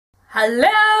Hello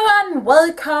and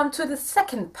welcome to the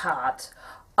second part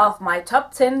of my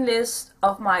top 10 list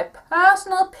of my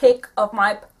personal pick of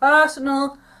my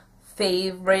personal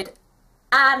favorite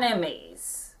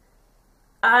animes.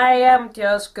 I am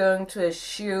just going to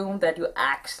assume that you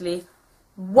actually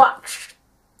watched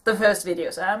the first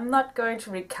videos. I'm not going to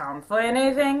recount for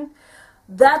anything.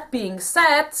 That being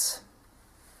said,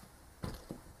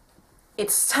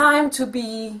 it's time to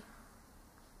be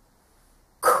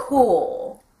cool.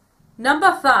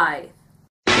 Number 5.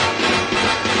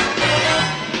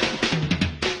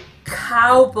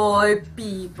 Cowboy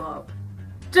Bebop.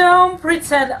 Don't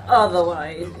pretend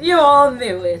otherwise. You all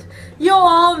knew it. You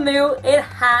all knew it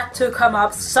had to come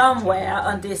up somewhere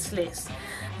on this list.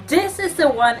 This is the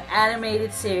one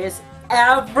animated series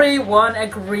everyone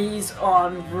agrees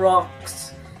on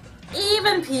rocks.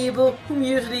 Even people who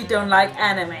usually don't like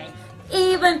anime.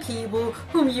 Even people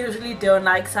who usually don't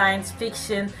like science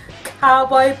fiction.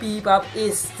 Cowboy Bebop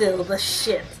is still the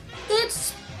shit.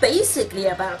 It's basically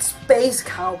about space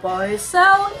cowboys,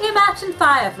 so imagine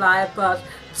Firefly but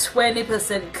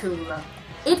 20% cooler.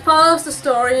 It follows the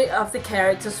story of the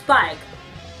character Spike,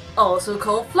 also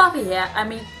called Fluffy Hair. I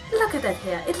mean, look at that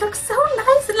hair. It looks so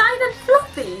nice, light and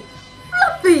fluffy.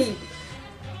 Fluffy!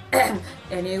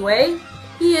 Anyway,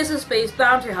 he is a space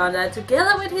bounty hunter.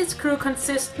 Together with his crew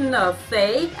consisting of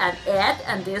Faye and Ed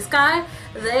and this guy,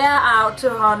 they are out to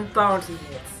hunt bounty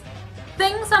hits.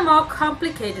 Things are more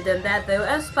complicated than that though,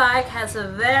 as Spike has a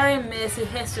very messy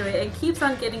history and keeps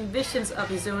on getting visions of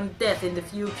his own death in the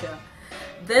future.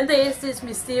 Then there is this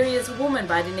mysterious woman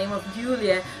by the name of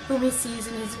Julia, whom he sees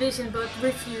in his vision but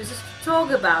refuses to talk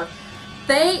about.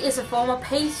 Faye is a former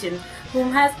patient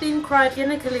whom has been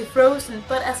cryogenically frozen,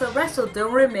 but as a result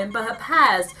don't remember her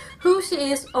past, who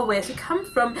she is or where she comes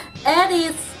from. Ed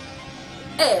is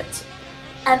Ed.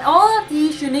 And all of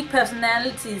these unique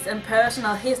personalities and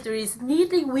personal histories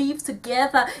neatly weave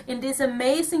together in this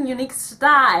amazing unique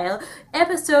style,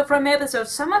 episode from episode.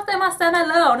 Some of them are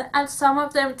standalone and some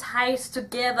of them ties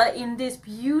together in this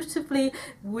beautifully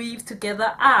weaved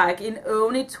together arc in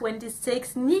only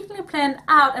 26 neatly planned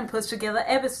out and put together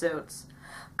episodes.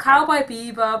 Cowboy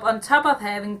Bebop, on top of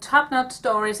having top-notch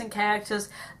stories and characters,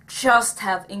 just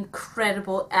have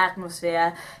incredible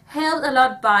atmosphere, helped a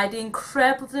lot by the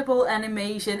incredible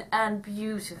animation and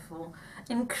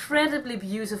incredibly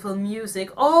beautiful music,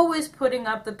 always putting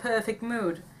up the perfect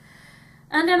mood.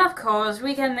 And then of course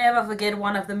we can never forget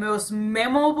one of the most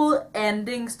memorable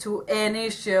endings to any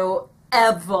show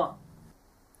ever.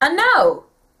 And no!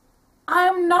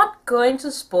 I'm not going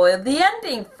to spoil the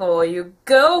ending for you.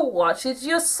 Go watch it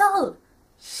yourself.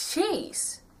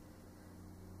 Jeez.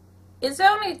 It's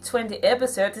only 20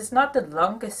 episodes. It's not the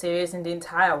longest series in the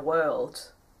entire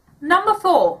world. Number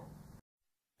 4.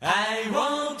 I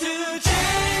want to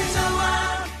change the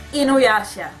world.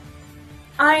 Inuyasha.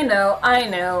 I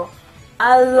know.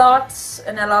 A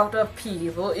lot of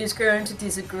people is going to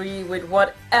disagree with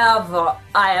whatever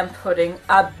I am putting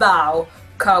above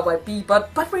Cowboy Bebop,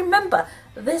 but remember,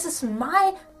 this is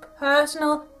my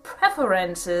personal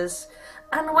preferences,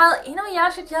 and while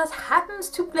Inuyasha just happens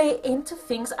to play into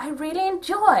things I really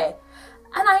enjoy,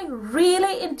 and I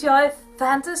really enjoy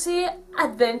fantasy,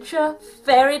 adventure,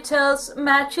 fairy tales,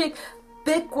 magic,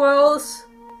 big worlds,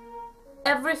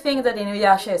 everything that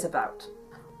Inuyasha is about.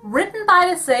 Written by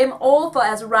the same author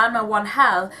as Ranma One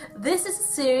Half, this is a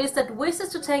series that wishes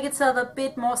to take itself a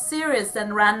bit more serious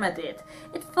than Ranma did.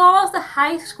 It follows the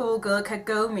high school girl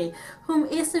Kagome, whom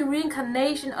is the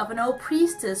reincarnation of an old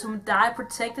priestess whom died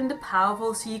protecting the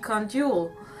powerful Seikon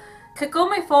Jewel.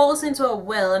 Kagome falls into a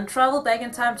well and travels back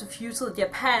in time to feudal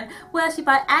Japan, where she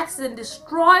by accident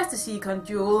destroys the Seikon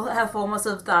Jewel her former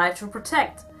self died to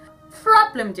protect.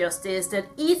 Problem just is that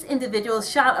each individual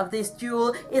shot of this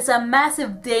jewel is a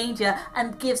massive danger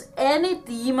and gives any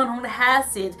demon who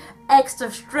has it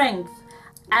extra strength.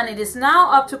 And it is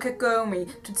now up to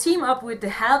Kagome to team up with the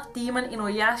half demon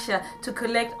Inuyasha to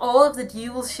collect all of the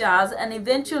jewel shards and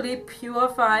eventually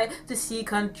purify the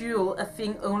Seikon Jewel, a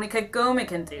thing only Kagome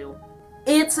can do.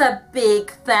 It's a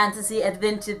big fantasy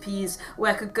adventure piece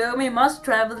where Kagome must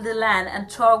travel the land and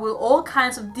talk with all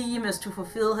kinds of demons to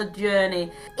fulfill her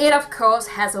journey. It of course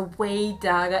has a way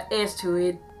darker edge to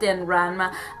it than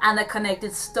Ranma and a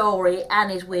connected story,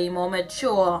 and is way more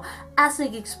mature as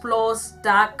it explores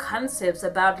dark concepts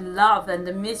about love and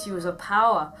the misuse of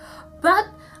power. But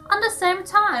at the same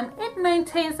time, it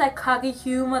maintains that cocky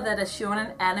humor that a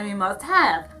shonen anime must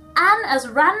have. And as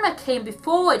Ranma came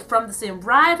before it from the same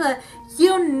writer,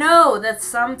 you know that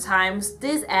sometimes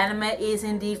this anime is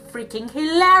indeed freaking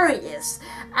hilarious,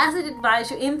 as it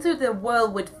invites you into the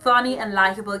world with funny and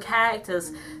likable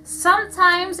characters.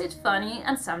 Sometimes it's funny,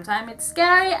 and sometimes it's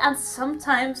scary, and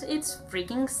sometimes it's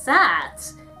freaking sad,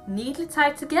 neatly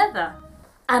tied together.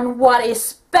 And what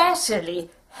especially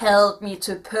helped me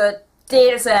to put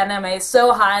this anime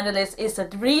so high on the list is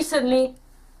that recently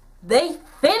they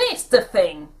finished the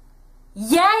thing!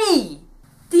 Yay!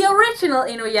 The original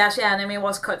Inuyasha anime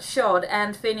was cut short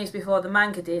and finished before the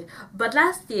manga did, but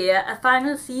last year a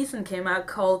final season came out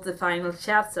called The Final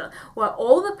Chapter, where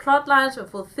all the plot lines were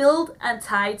fulfilled and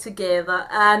tied together,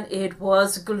 and it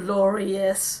was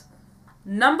glorious.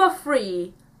 Number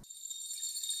 3.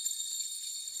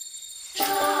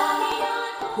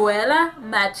 Puella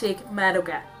Magic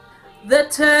Madoka. The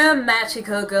term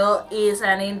magical girl is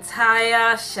an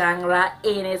entire genre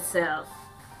in itself.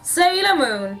 Sailor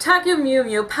Moon, Tokyo Mew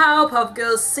Mew, Powerpuff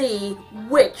Girls, C,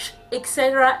 Witch,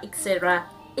 etc, etc,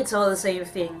 it's all the same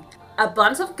thing. A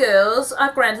bunch of girls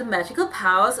are granted magical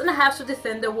powers and have to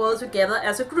defend the world together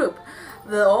as a group.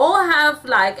 They all have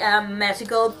like a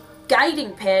magical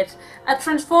guiding pet, a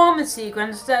transforming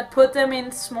sequence that put them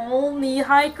in small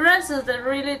knee-high dresses that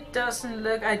really doesn't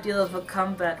look ideal for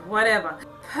combat, whatever.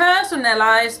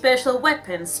 Personalized special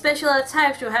weapons, special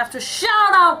attacks you have to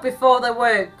shout out before they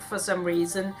work for some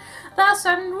reason. There are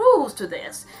certain rules to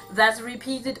this, that's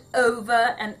repeated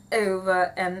over and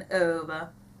over and over.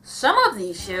 Some of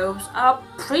these shows are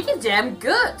pretty damn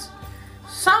good.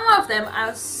 Some of them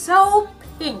are so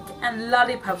pink and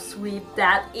lollipop sweet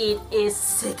that it is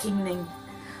sickening.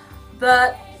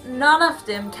 But none of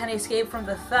them can escape from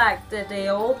the fact that they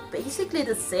are all basically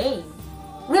the same.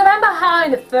 Remember how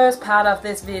in the first part of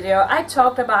this video I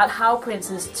talked about how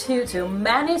Princess Tutu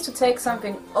managed to take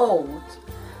something old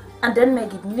and then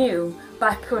make it new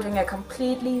by putting a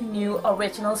completely new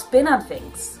original spin on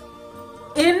things?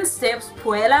 In steps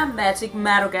Puella Magic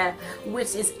Madoka,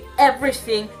 which is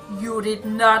everything you did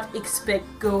not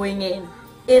expect going in.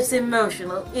 It's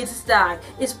emotional, it's dark,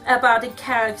 it's about the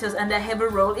characters and their heavy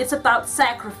role, it's about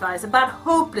sacrifice, about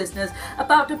hopelessness,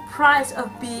 about the price of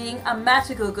being a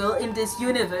magical girl in this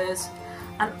universe.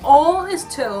 And all is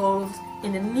told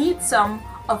in a neat sum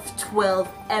of 12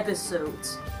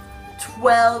 episodes.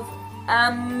 12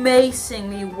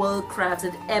 amazingly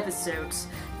well-crafted episodes,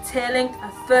 telling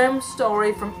a firm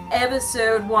story from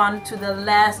episode 1 to the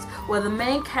last, where the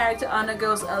main character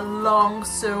undergoes a long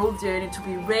soul journey to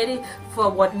be ready for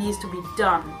what needs to be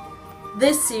done.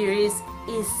 This series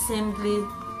is simply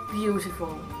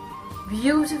beautiful.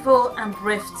 Beautiful and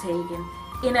breathtaking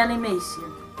in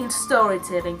animation, in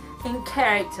storytelling, in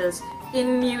characters,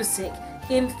 in music,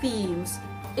 in themes,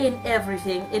 in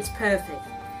everything. It's perfect.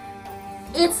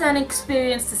 It's an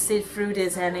experience to sit through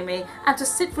this anime, and to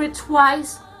sit through it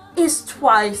twice is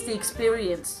twice the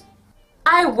experience.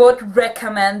 I would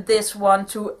recommend this one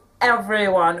to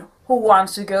everyone who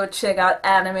wants to go check out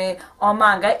anime or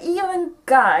manga, even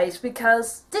guys,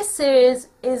 because this series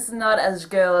is not as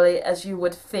girly as you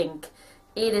would think.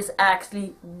 It is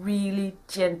actually really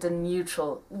gender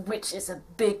neutral, which is a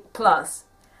big plus.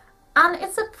 And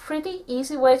it's a pretty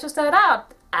easy way to start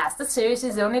out, as the series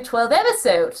is only 12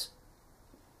 episodes.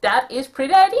 That is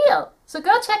pretty ideal, so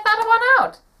go check that one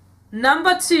out.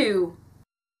 Number 2.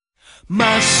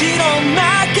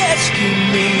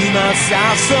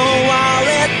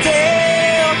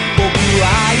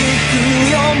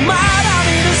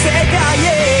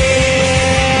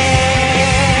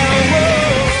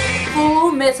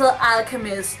 Full Metal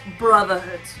Alchemist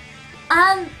Brotherhood.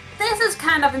 And this is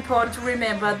kind of important to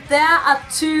remember. There are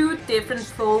 2 different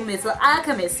Full Metal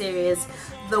Alchemist series.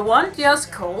 The one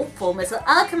just called Full Metal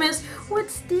Alchemist,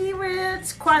 which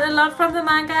deviates quite a lot from the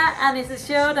manga and is a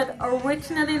show that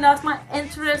originally lost my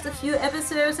interest a few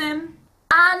episodes in.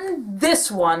 And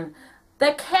this one,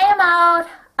 that came out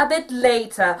a bit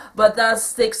later, but thus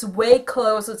sticks way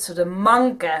closer to the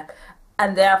manga,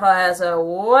 and therefore has a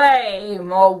way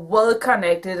more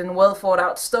well-connected and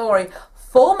well-thought-out story.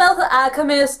 Full Metal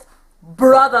Alchemist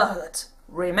Brotherhood.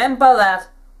 Remember that.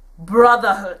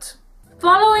 Brotherhood.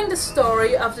 Following the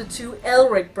story of the 2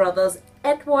 Elric brothers,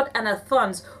 Edward and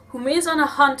Alphonse, whom is on a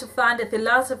hunt to find the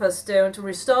Philosopher's Stone to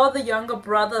restore the younger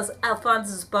brother's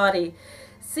Alphonse's body.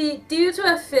 See, due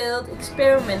to a failed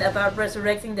experiment about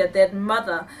resurrecting their dead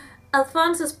mother,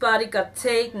 Alphonse's body got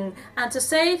taken, and to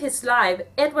save his life,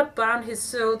 Edward bound his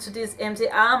soul to this empty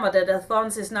armor that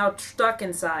Alphonse is now stuck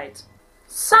inside.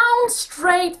 Sounds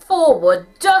straightforward,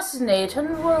 doesn't it?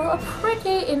 And well, a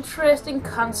pretty interesting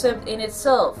concept in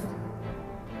itself.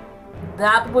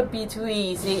 That would be too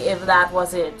easy if that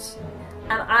was it.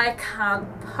 and I can't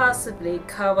possibly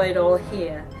cover it all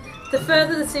here. The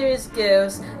further the series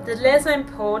goes, the less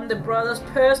important the brothers'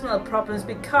 personal problems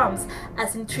becomes,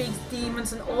 as intrigues,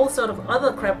 demons and all sort of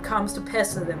other crap comes to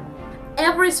pester them.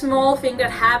 Every small thing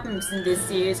that happens in this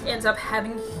series ends up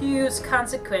having huge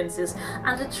consequences,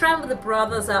 and the travel of the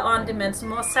brothers are on demands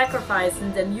more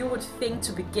sacrificing than you would think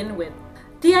to begin with.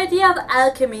 The idea of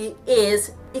alchemy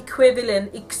is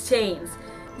equivalent exchange.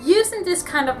 Using this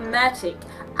kind of magic,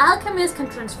 alchemists can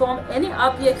transform any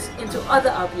objects into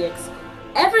other objects.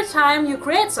 Every time you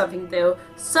create something though,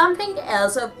 something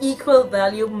else of equal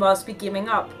value must be given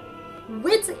up.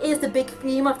 Which is the big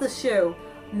theme of the show.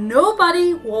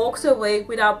 Nobody walks away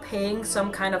without paying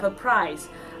some kind of a price.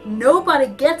 Nobody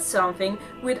gets something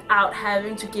without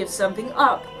having to give something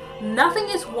up. Nothing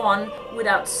is won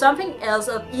without something else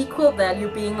of equal value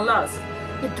being lost.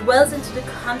 It dwells into the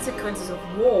consequences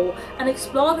of war and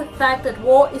explores the fact that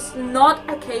war is not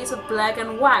a case of black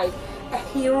and white, a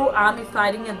hero army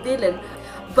fighting a villain,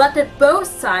 but that both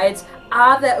sides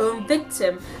are their own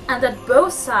victim, and that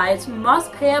both sides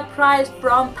must pay a price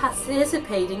from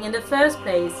participating in the first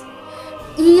place.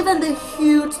 Even the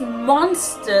huge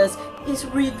monsters is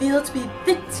revealed to be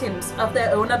victims of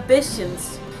their own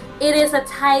ambitions. It is a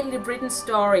tightly written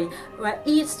story, where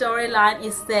each storyline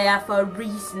is there for a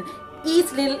reason.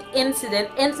 Each little incident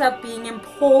ends up being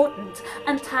important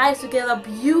and ties together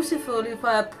beautifully for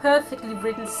a perfectly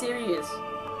written series.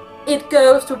 It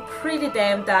goes to pretty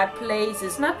damn dark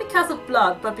places, not because of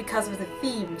blood, but because of the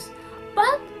themes.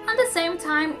 But at the same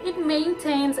time, it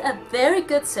maintains a very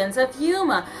good sense of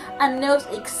humor and knows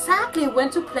exactly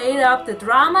when to play up the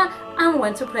drama and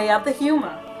when to play up the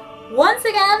humor. Once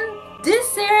again, this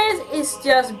series is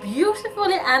just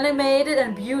beautifully animated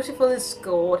and beautifully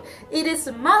scored. It is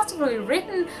masterfully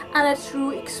written and a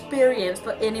true experience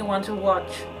for anyone to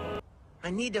watch. I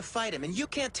need to fight him, and you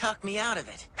can't talk me out of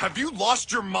it. Have you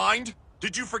lost your mind?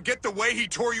 Did you forget the way he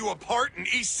tore you apart in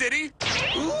East City?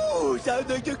 Ooh, sounds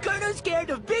like you're kinda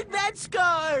scared of Big Bad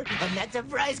Scar. I'm not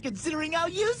surprised considering how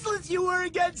useless you were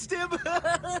against him.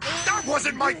 That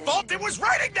wasn't my fault! It was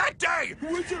raining that day!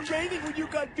 Was it raining when you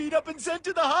got beat up and sent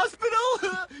to the hospital?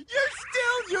 You're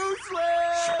still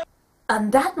useless!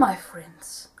 And that, my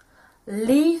friends,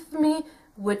 leave me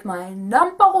with my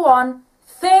 #1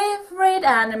 favorite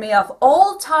anime of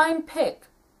all time pick.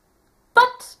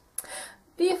 But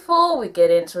before we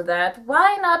get into that,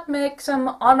 why not make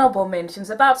some honorable mentions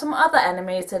about some other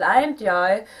animes that I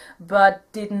enjoy but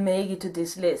didn't make it to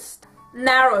this list.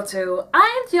 Naruto.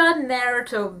 I enjoyed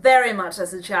Naruto very much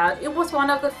as a child. It was one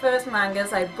of the first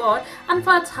mangas I bought, and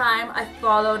for a time I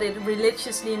followed it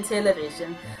religiously in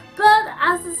television. But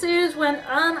as the series went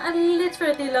on, I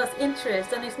literally lost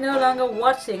interest and is no longer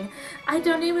watching. I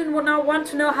don't even want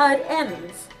to know how it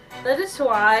ends. That is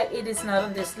why it is not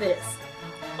on this list.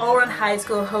 Or on High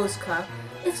School Host Club.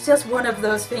 It's just one of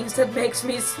those things that makes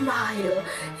me smile.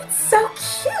 It's so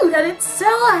cute and it's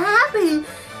so happy.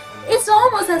 It's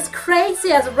almost as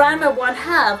crazy as Ranma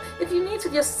 1/2. If you need to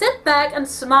just sit back and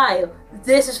smile,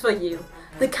 this is for you.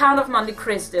 The Count of Monte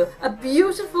Cristo, a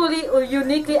beautifully or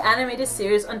uniquely animated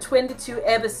series on 22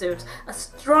 episodes, a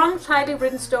strong, tightly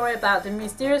written story about the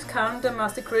mysterious Count of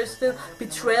Monte Cristo,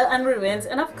 betrayal and revenge,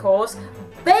 and of course,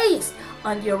 based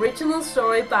on the original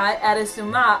story by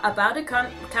Arisuma about the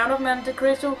Count of Monte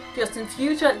Cristo, just in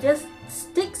future, just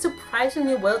sticks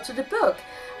surprisingly well to the book,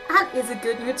 and is a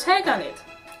good new take on it.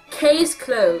 Case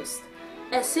Closed.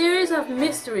 A series of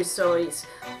mystery stories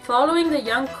following the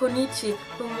young Konichi,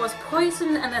 who was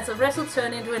poisoned and as a result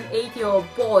turned into an 8-year-old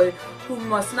boy who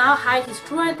must now hide his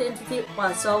true identity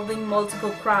while solving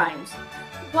multiple crimes.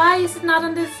 Why is it not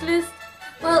on this list?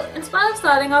 Well, in spite of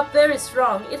starting up very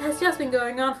strong, it has just been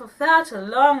going on for far too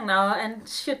long now and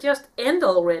should just end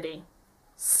already.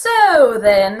 So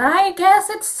then, I guess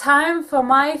it's time for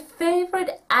my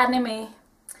favorite anime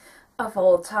of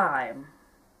all time.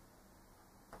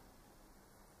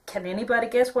 Can anybody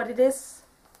guess what it is?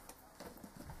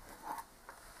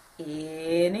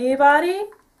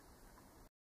 Anybody?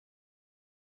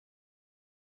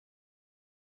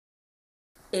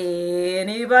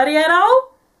 Anybody at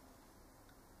all?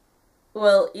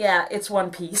 Well, yeah, it's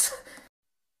One Piece.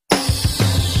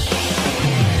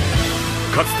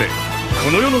 かつて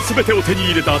この世の全てを手に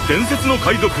入れた伝説の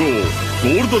海賊王ゴ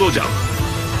ールド・ロジャー。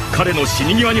彼の死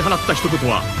に際に放った一言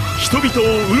は人々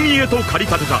を海へと駆り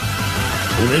立てた。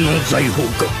俺の財宝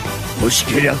か。欲し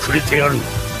けりゃくれてやる。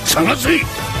探せ。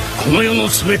この世の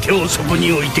全てをそこ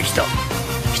に置いてきた。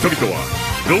人々は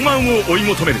ロマンを追い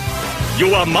求める。世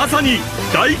はまさに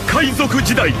大海賊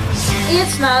時代。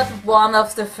 It's not one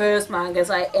of the first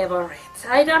mangas I ever read.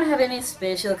 I don't have any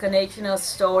special connection or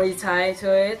story tied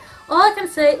to it. All I can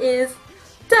say is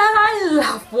that I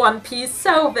love One Piece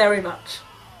so very much.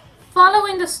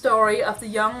 Following the story of the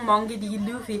young Monkey D.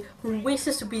 Luffy who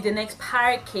wishes to be the next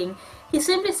Pirate King, he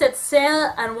simply sets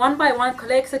sail and one by one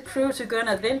collects a crew to go on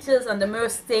adventures on the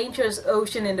most dangerous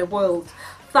ocean in the world,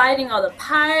 fighting other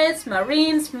pirates,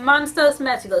 marines, monsters,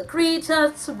 magical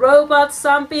creatures, robots,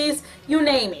 zombies, you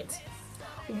name it.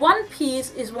 One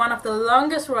Piece is one of the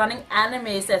longest running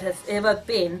animes that has ever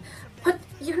been, but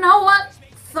you know what?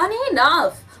 Funny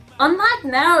enough, unlike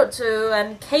Naruto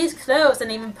and Case Closed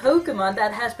and even Pokemon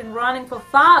that has been running for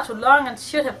far too long and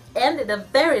should have ended a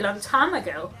very long time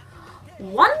ago,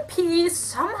 One Piece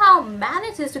somehow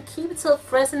manages to keep itself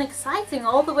fresh and exciting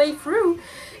all the way through.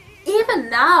 Even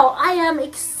now, I am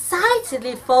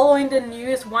excitedly following the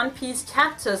newest One Piece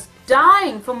chapters,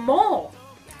 dying for more.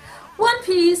 One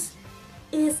Piece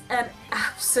is an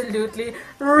absolutely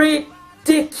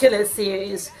ridiculous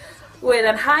series with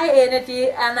a high energy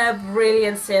and a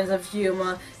brilliant sense of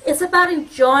humor. It's about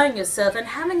enjoying yourself and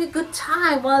having a good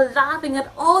time while laughing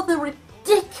at all the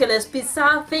ridiculous,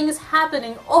 bizarre things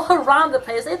happening all around the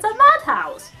place. It's a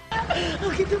madhouse.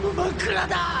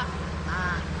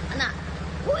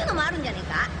 こういうのもあるんじゃねえ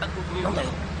か。なんだよ。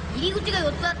入り口が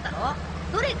4つあったろ。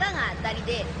どれかが当たり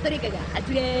でどれかが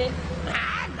外れ。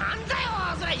なんだよ、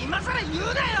それ今さら言うな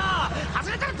よ。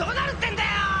外れたらどうなるってんだよ。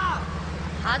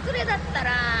外れだった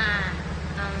ら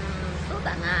そうだ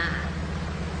な、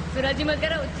空島か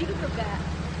ら落ちるとか。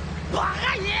バ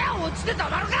カ言えよ、落ちてた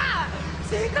まるか。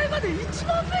正解まで1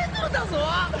万メートルだぞ。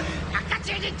落下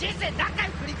中に人生何回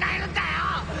振り返るんだよ。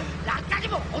落下に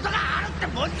も程があるって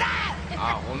もんだ。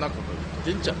アホなこと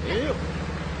言ってんじゃねえよ。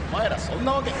お前らそん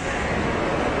なわけ。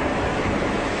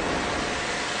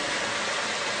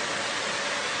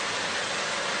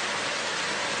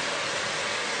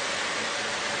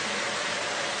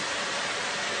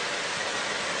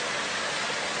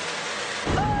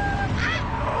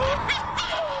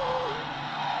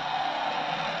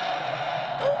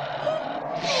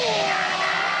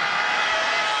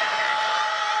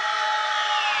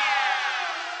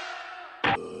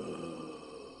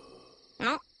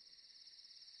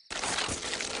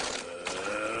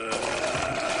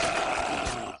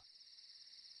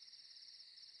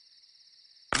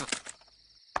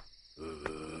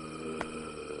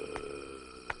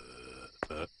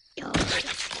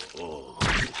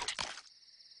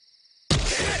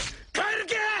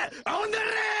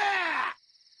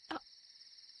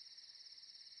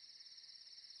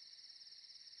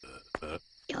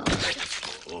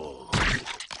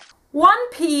One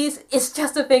Piece is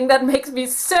just a thing that makes me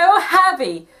so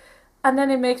happy, and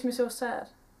then it makes me so sad.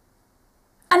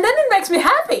 And then it makes me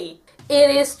happy!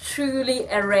 It is truly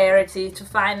a rarity to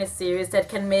find a series that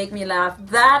can make me laugh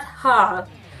that hard,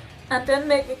 and then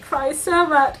make me cry so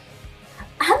much,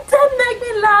 and then make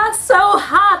me laugh so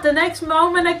hard the next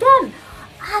moment again.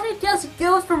 And it just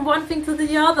goes from one thing to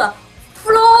the other,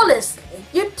 flawlessly.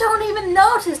 You don't even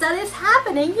notice that it's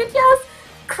happening, you just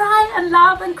cry and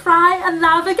laugh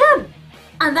again.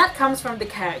 And that comes from the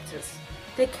characters.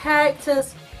 The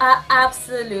characters are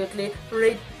absolutely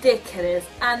ridiculous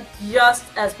and just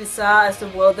as bizarre as the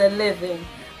world they live in.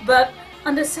 But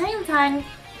at the same time,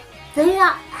 they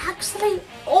are actually,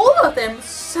 all of them,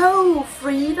 so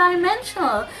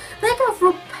three-dimensional. They go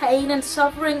through pain and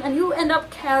suffering and you end up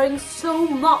caring so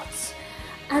much.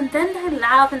 And then they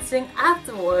laugh and sing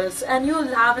afterwards and you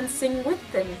laugh and sing with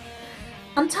them.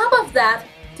 On top of that,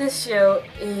 this show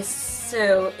is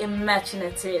so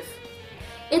imaginative.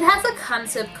 It has a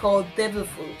concept called devil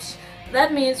fruits.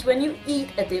 That means when you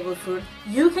eat a devil fruit,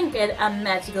 you can get a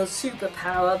magical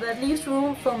superpower that leaves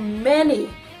room for many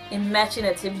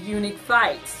imaginative, unique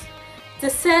fights. The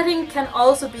setting can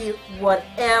also be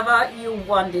whatever you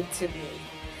want it to be.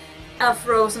 A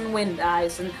frozen wind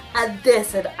island, a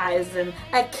desert island,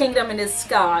 a kingdom in the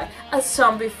sky, a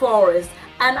zombie forest,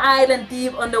 an island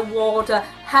deep underwater,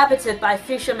 habited by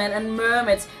fishermen and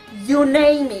mermaids, you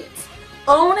name it.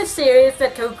 Only series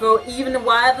that could go even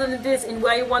wilder than this in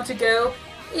where you want to go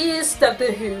is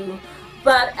Doctor Who.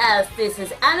 But as this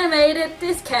is animated,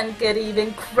 this can get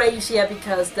even crazier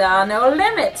because there are no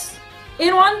limits.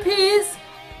 In One Piece,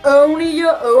 only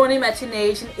your own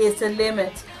imagination is the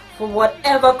limit for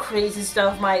whatever crazy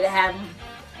stuff might happen.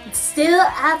 Still,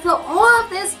 after all of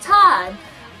this time,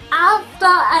 after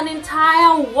an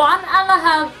entire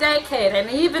 1.5 decade and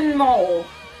even more,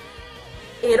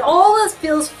 it always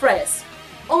feels fresh,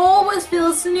 always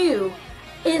feels new,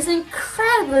 is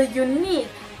incredibly unique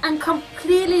and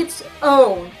completely its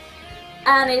own.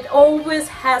 and it always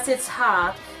has its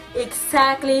heart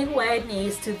exactly where it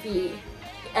needs to be.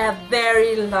 A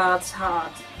very large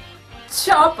heart.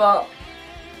 Chopper,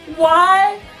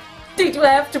 why did you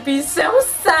have to be so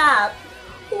sad?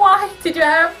 Why did you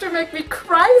have to make me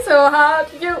cry so hard,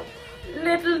 you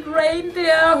little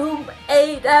reindeer who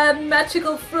ate a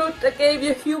magical fruit that gave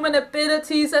you human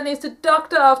abilities and is the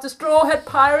doctor of the Straw Hat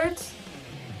Pirates?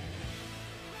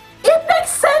 It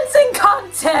makes sense in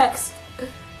context!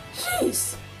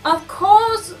 Jeez! Of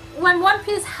course, when One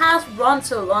Piece has run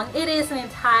so long, it isn't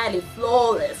entirely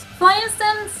flawless. For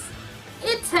instance,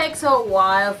 it takes a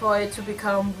while for it to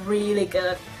become really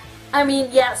good. I mean,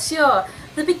 yeah, sure,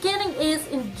 the beginning is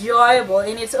enjoyable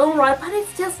in its own right, but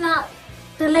it's just not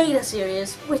the later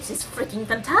series, which is freaking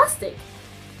fantastic.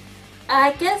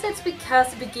 I guess it's because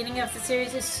the beginning of the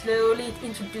series is slowly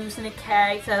introducing the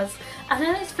characters, and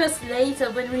then it's first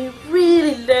later when we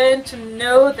really learn to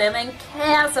know them and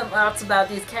care so much about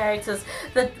these characters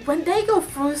that when they go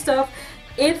through stuff,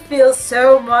 it feels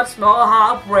so much more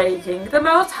heartbreaking. The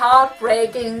most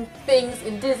heartbreaking things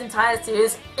in this entire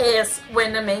series is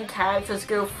when the main characters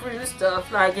go through stuff,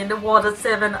 like in the Water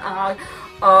 7 arc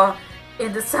or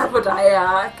in the Samurai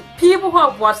arc. People who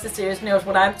have watched the series knows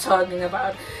what I'm talking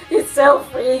about. It's so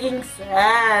freaking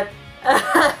sad.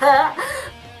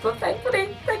 But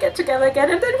thankfully, they get together again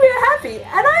and then we're happy.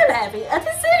 And I'm happy. And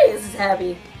the series is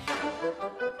happy.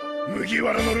 麦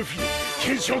わらのルフィ、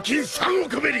懸賞金3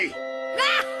億ベリー。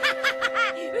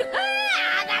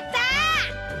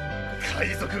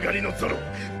海賊狩りのゾロ、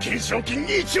懸賞金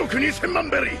1億2000万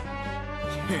ベリー。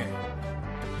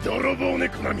泥棒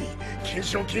猫並み、懸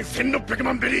賞金1600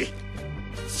万ベリー。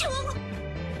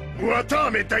綿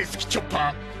あめ大好きチョッ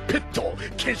パー、ペット、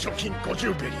懸賞金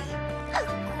50ベリー。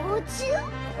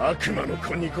50？悪魔の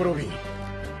子ニコロビン、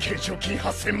懸賞金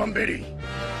8000万ベリー。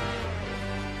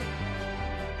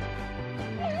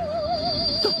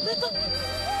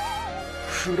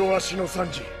風呂足の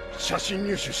惨事、写真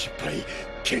入手失敗、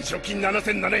懸賞金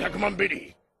7700万ベリ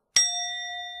ー。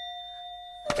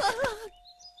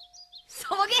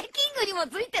送迎キングにも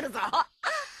ついてるぞ。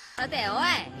さて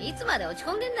おい、いつまで落ち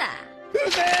込んでんだ。う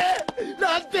ぜえ、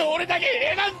なんで俺だけ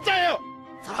絵なんだよ。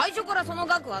最初からその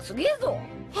額はすげえぞ。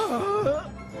はあ、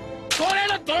これ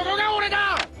のどこが俺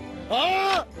だ。あ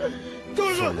あ、どこ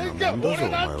が俺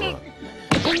だって。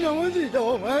こんなもんで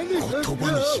お前に言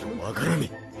葉にしろわからね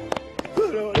え。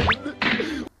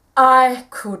I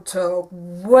could talk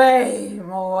way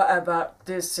more about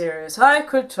this series. I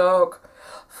could talk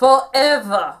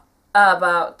forever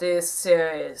about this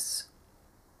series,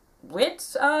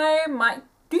 which I might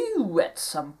do at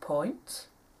some point.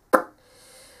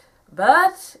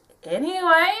 But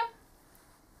anyway,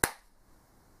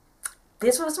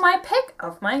 this was my pick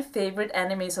of my favorite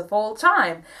animes of all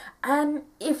time. And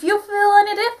if you feel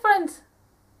any different,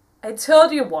 I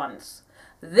told you once,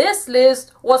 this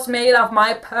list was made of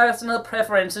my personal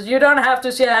preferences. You don't have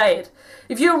to share it.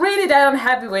 If you're really that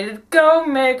unhappy with it, go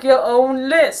make your own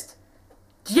list.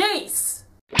 Jeez!